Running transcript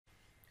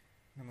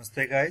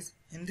Namaste guys,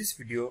 in this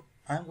video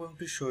I am going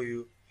to show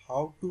you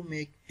how to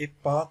make a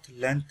path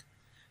length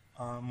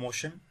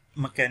motion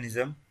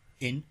mechanism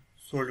in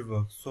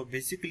Solidworks. So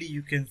basically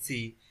you can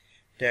see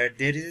that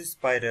there is a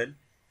spiral,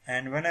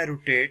 and when I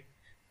rotate,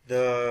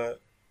 the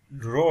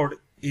rod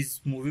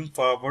is moving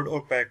forward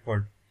or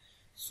backward.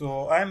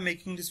 So I am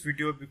making this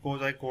video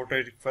because I got a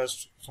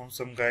request from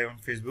some guy on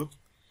Facebook.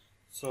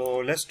 So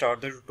let's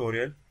start the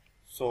tutorial.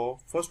 So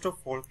first of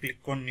all, click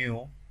on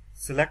new,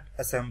 select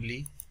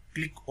assembly,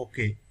 click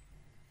OK.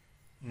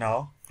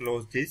 Now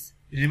close this.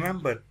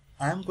 Remember,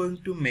 I am going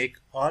to make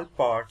all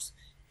parts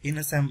in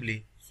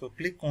assembly. So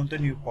click on the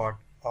new part.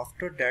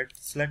 After that,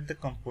 select the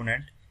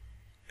component,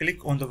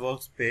 click on the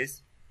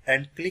workspace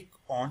and click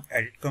on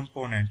edit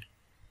component.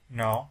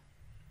 Now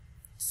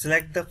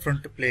select the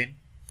front plane,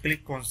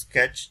 click on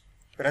sketch,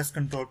 press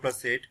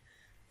Ctrl+8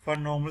 for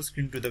normal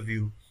screen to the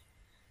view.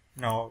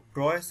 Now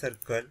draw a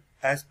circle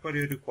as per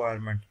your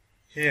requirement.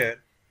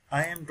 Here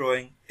I am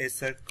drawing a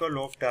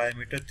circle of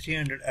diameter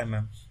 300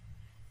 mm.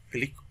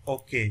 Click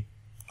OK.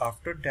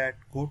 After that,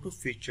 go to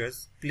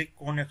features, click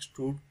on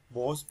extrude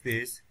boss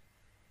base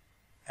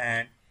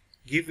and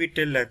give it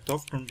a length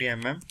of 20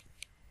 mm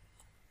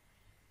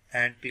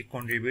and click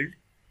on rebuild.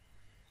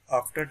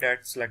 After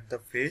that, select the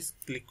face,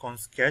 click on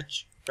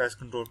sketch, press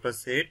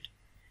Ctrl+8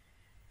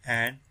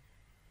 and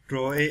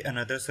draw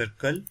another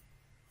circle.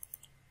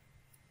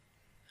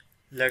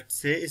 Let's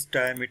say its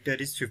diameter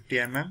is 50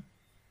 mm.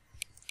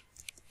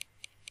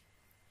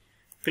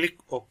 Click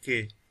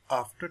OK.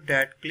 After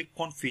that, click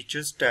on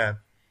Features tab.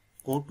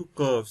 Go to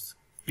Curves.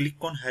 Click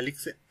on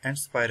Helix and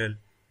Spiral.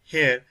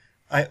 Here,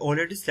 I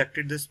already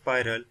selected the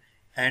spiral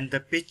and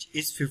the pitch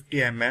is 50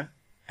 mm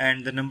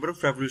and the number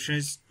of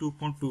revolutions is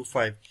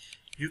 2.25.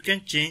 You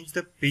can change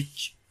the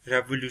pitch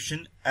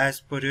revolution as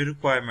per your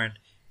requirement.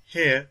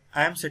 Here,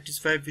 I am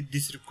satisfied with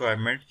this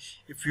requirement.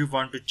 If you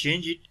want to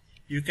change it,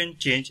 you can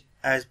change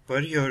as per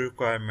your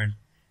requirement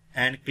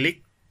and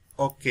click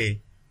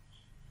OK.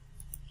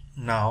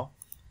 Now,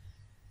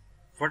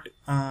 what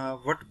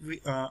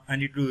I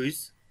need to do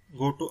is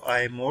go to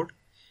I mode,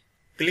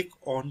 click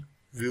on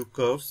View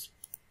Curves,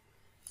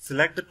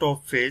 select the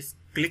top face,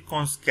 click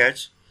on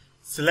Sketch,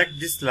 select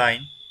this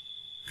line,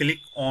 click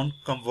on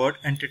Convert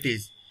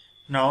Entities.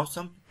 Now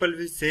some people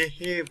will say,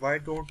 hey, why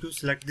don't you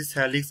select this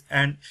helix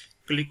and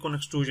click on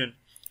extrusion?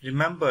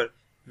 Remember,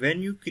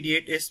 when you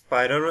create a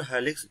spiral or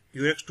helix,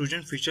 your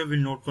extrusion feature will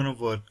not gonna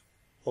work.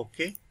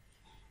 Okay,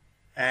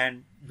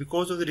 and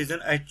because of the reason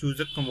I choose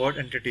the Convert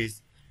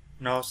Entities.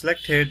 Now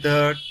select here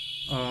the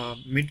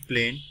mid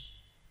plane,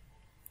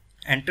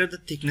 enter the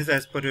thickness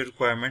as per your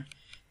requirement.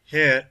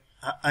 Here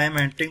I am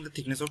entering the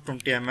thickness of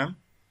 20 mm.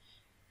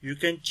 You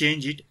can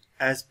change it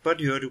as per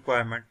your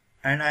requirement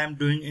and I am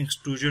doing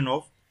extrusion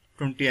of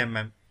 20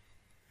 mm.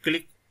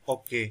 Click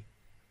OK.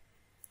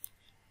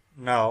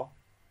 Now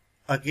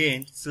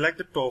again select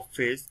the top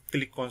face,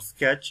 click on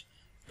sketch,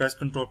 press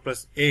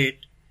Ctrl+8,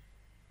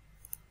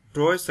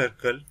 draw a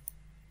circle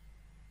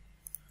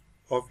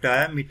of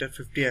diameter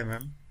 50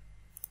 mm.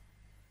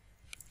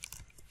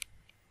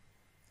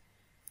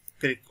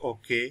 Click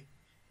OK.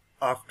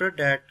 After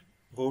that,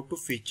 go to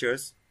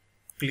Features,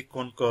 click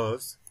on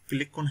Curves,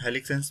 click on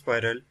Helix and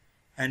Spiral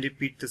and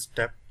repeat the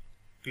step.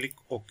 Click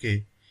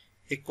OK.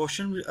 A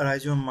question will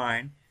arise in your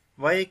mind,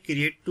 why I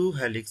create two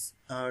helix?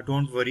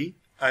 Don't worry,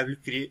 I will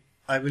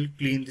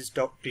clear this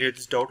doubt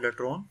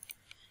later on.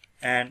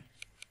 And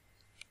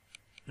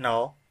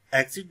now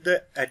exit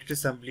the edit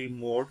assembly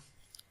mode,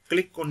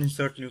 click on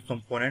Insert New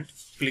Component,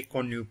 click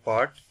on New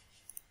Part.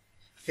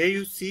 Here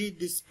you see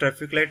this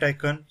traffic light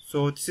icon,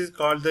 so this is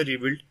called the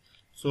rebuild.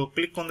 So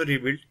click on the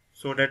rebuild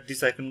so that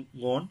this icon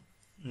go on.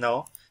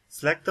 Now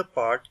select the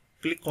part,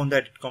 click on the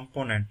edit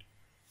component.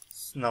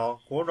 Now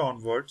go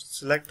downwards,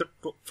 select the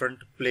front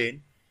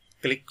plane,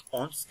 click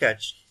on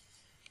sketch.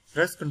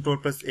 Press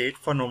Ctrl+8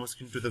 for normal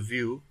screen to the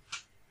view.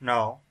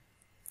 Now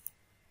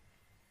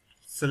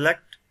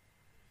select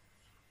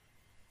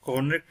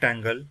corner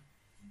rectangle,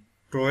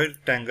 draw a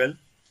rectangle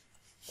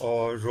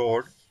or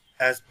rod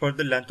as per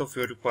the length of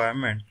your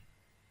requirement.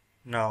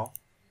 Now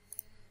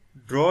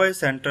draw a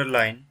center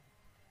line,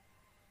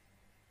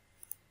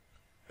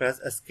 press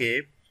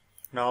escape.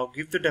 Now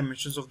give the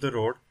dimensions of the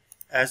rod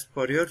as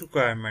per your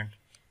requirement.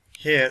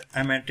 Here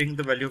I am entering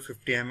the value of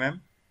 50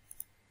 mm,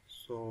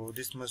 so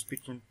this must be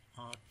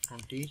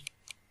 20.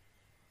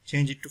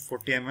 Change it to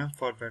 40 mm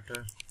for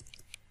better.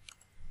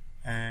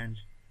 And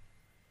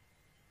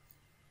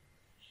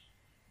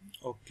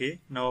OK,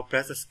 now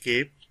press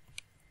escape.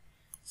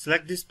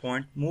 Select this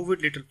point, move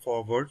it little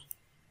forward,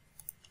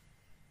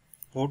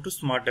 go to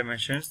Smart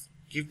Dimensions,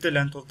 give the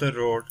length of the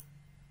rod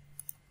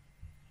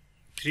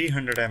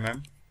 300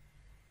 mm,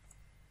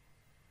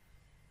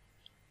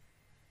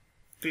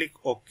 click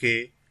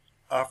OK.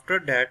 After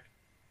that,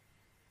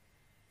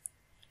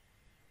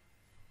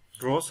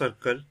 draw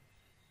circle,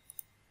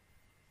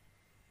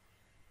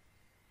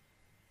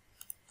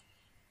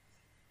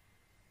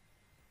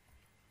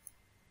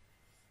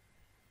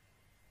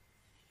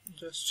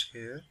 just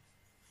here,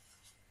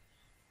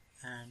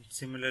 and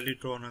similarly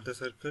draw another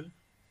circle.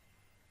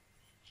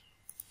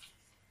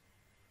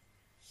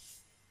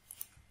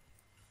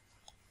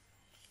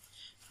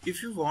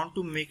 If you want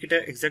to make it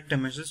at exact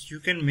dimensions, you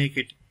can make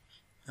it.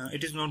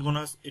 It is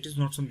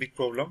not some big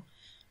problem,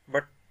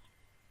 but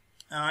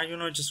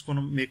just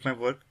gonna make my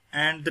work.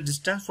 And the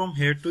distance from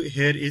here to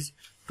here is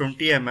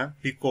 20 mm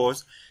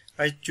because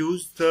I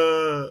choose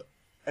the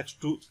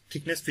extrude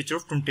thickness feature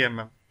of 20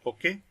 mm.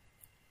 Okay.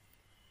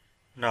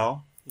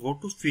 Now go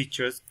to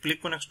features,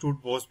 click on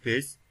extrude boss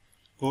base,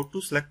 go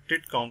to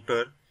selected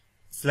counter,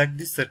 select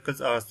these circles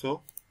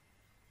also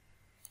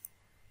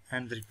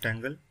and the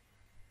rectangle,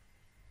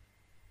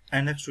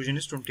 and extrusion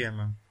is 20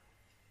 mm.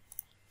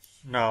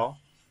 Now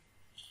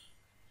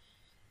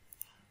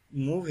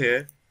move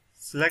here,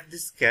 select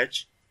this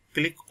sketch,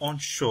 click on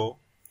show,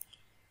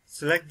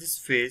 select this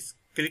face,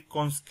 click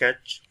on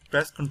sketch,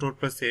 press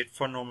Ctrl+8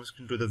 for normal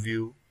screen to the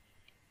view.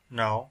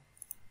 Now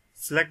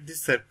select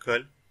this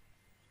circle,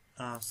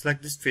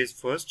 select this face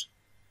first.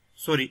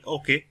 Sorry,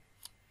 okay,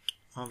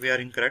 we are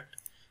incorrect.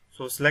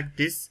 So select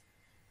this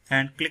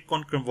and click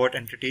on convert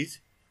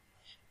entities.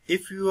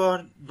 If you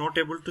are not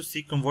able to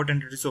see convert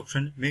entities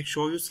option, make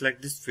sure you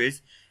select this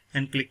face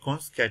and click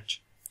on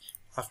sketch.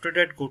 After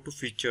that, go to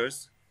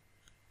features.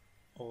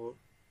 Or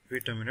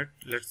wait a minute,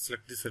 let's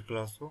select this circle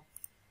also.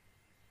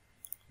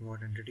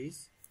 Convert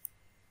entities,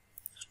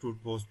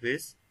 extrude boss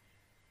base,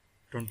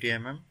 20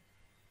 mm.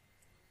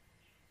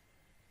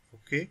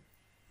 Okay.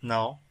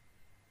 Now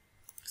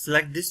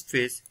select this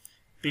face,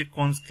 click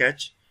on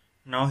sketch.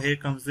 Now here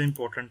comes the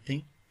important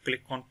thing,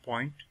 click on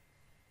point.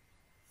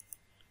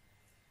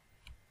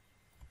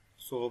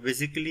 So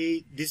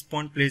basically this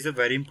point plays a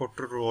very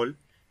important role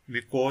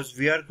because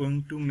we are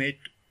going to make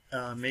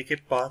a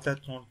path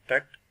at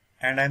contact,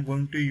 and I am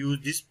going to use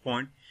this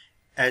point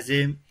as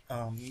a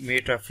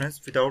mate reference.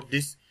 Without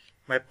this,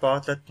 my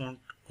path at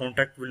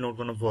contact will not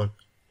gonna work.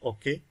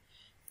 Okay.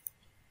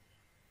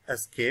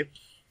 Escape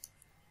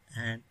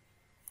and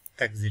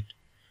exit.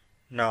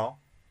 Now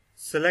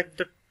select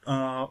the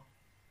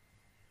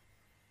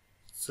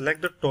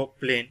top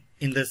plane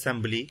in the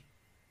assembly.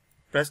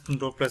 Press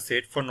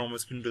Ctrl+8 for normal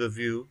screen to the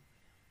view.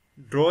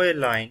 Draw a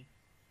line.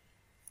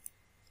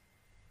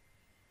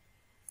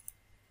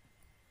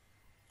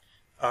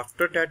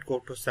 After that, go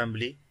to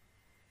assembly,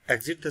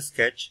 exit the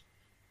sketch,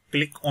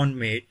 click on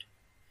mate,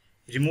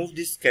 remove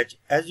this sketch.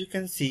 As you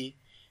can see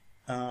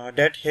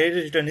that here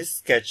written is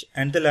sketch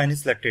and the line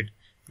is selected,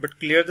 but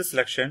clear the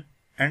selection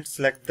and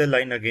select the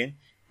line again.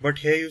 But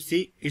here you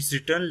see it's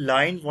written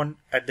line 1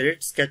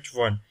 @ sketch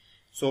 1.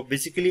 So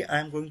basically I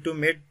am going to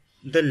make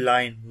the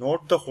line,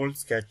 not the whole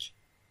sketch.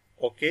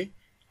 Okay.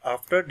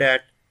 After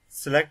that,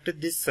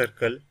 select this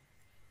circle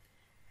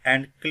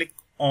and click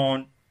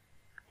on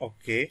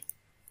OK.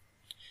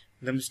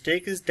 The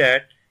mistake is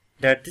that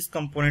this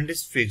component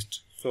is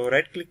fixed. So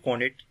right click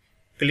on it,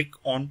 click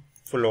on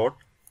float.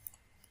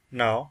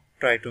 Now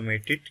try to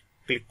mate it,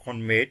 click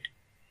on mate.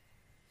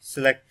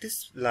 Select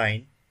this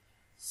line,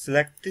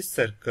 select this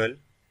circle,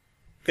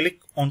 click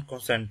on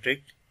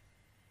concentric,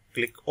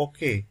 click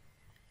OK.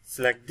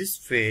 Select this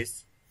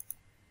face,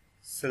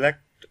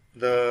 select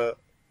the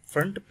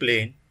front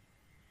plane,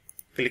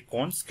 click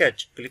on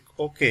sketch, click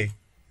OK.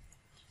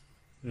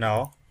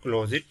 Now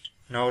close it.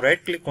 Now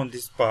right click on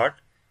this part,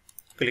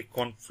 click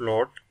on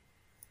float,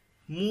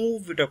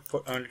 move it up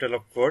a little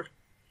upward.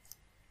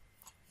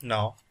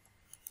 Now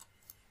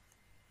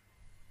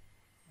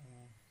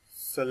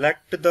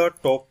select the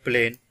top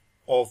plane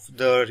of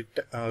the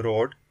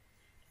rod,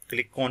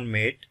 click on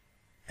mate,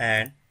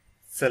 and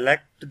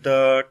select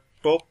the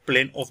top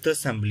plane of the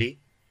assembly,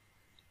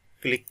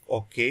 click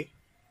OK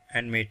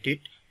and mate it.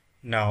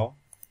 Now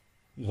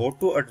go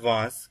to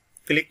advanced,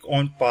 click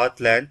on path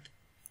length,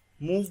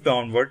 move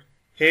downward.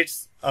 Here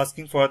it's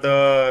asking for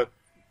the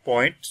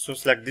point, so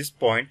select this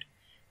point,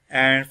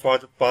 and for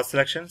the path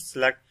selection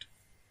select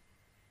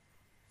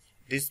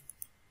this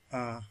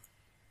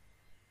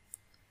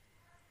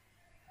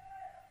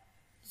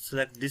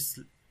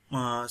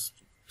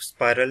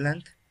spiral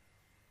length,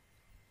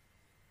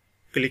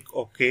 click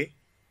OK.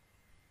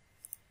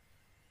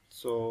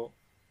 So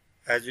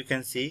as you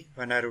can see,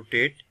 when I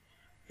rotate,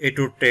 it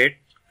rotates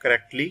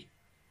correctly.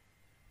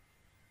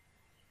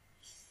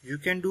 You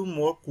can do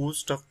more cool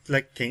stuff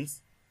like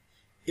things.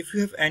 If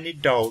you have any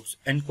doubts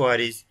and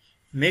queries,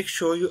 make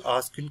sure you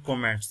ask in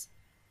comments.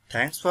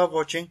 Thanks for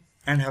watching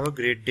and have a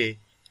great day.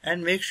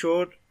 And make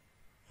sure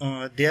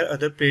there are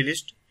other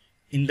playlists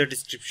in the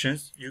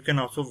descriptions. You can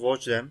also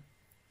watch them.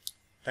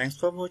 Thanks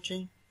for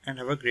watching and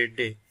have a great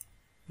day.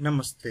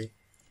 Namaste.